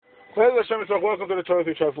Welcome to the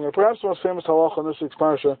Torah Trifling. Perhaps the most famous halacha in this week's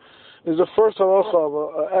parsha is the first halacha of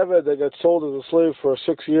an eved that gets sold as a slave for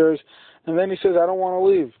 6 years, and then he says, I don't want to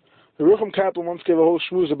leave. The Rucham Kaplan once gave a whole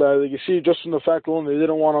shmooze about it. You see, just from the fact alone they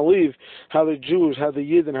didn't want to leave, how the Jews, how the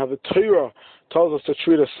Yidden, how the Torah tells us to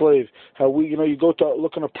treat a slave. How we, you go to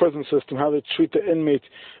look in a prison system, how they treat the inmates.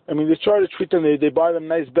 I mean, they try to treat them, they buy them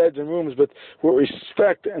nice beds and rooms, but with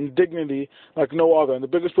respect and dignity like no other. And the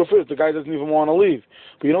biggest proof is the guy doesn't even want to leave.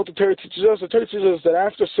 But you know what the Torah teaches us? The Torah teaches us that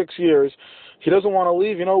after 6 years, he doesn't want to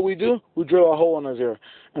leave. You know what we do? We drill a hole in his ear.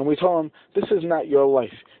 And we tell him, this is not your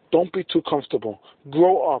life. Don't be too comfortable.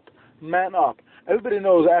 Grow up. Man up. Everybody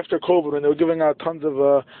knows after COVID, when they were giving out tons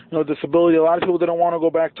of disability, a lot of people didn't want to go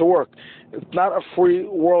back to work. It's not a free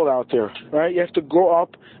world out there, right? You have to grow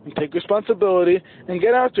up and take responsibility and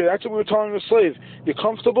get out there. That's what we were telling the slave. You're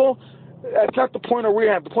comfortable? That's not the point of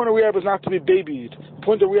rehab. The point of rehab is not to be babied. The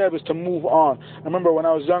point of rehab is to move on. I remember when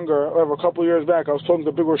I was younger, a couple of years back, I was talking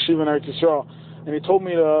to Big Rosh Yeshiva in Eretz Yisrael, and he told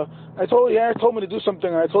me to do something,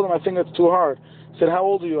 and I told him I think it's too hard. He said, how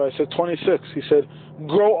old are you? I said, 26. He said,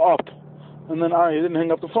 grow up. And then he didn't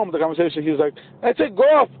hang up the phone with the conversation. He was like, that's it,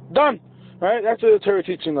 grow up, done. Right? That's what the Torah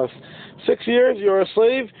teaching us. 6 years, you're a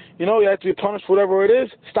slave, you have to be punished for whatever it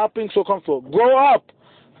is. Stop being so comfortable. Grow up.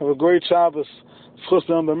 Have a great Shabbos. By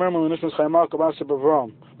the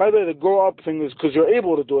way, the grow up thing is because you're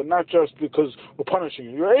able to do it, not just because we're punishing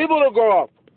you. You're able to grow up.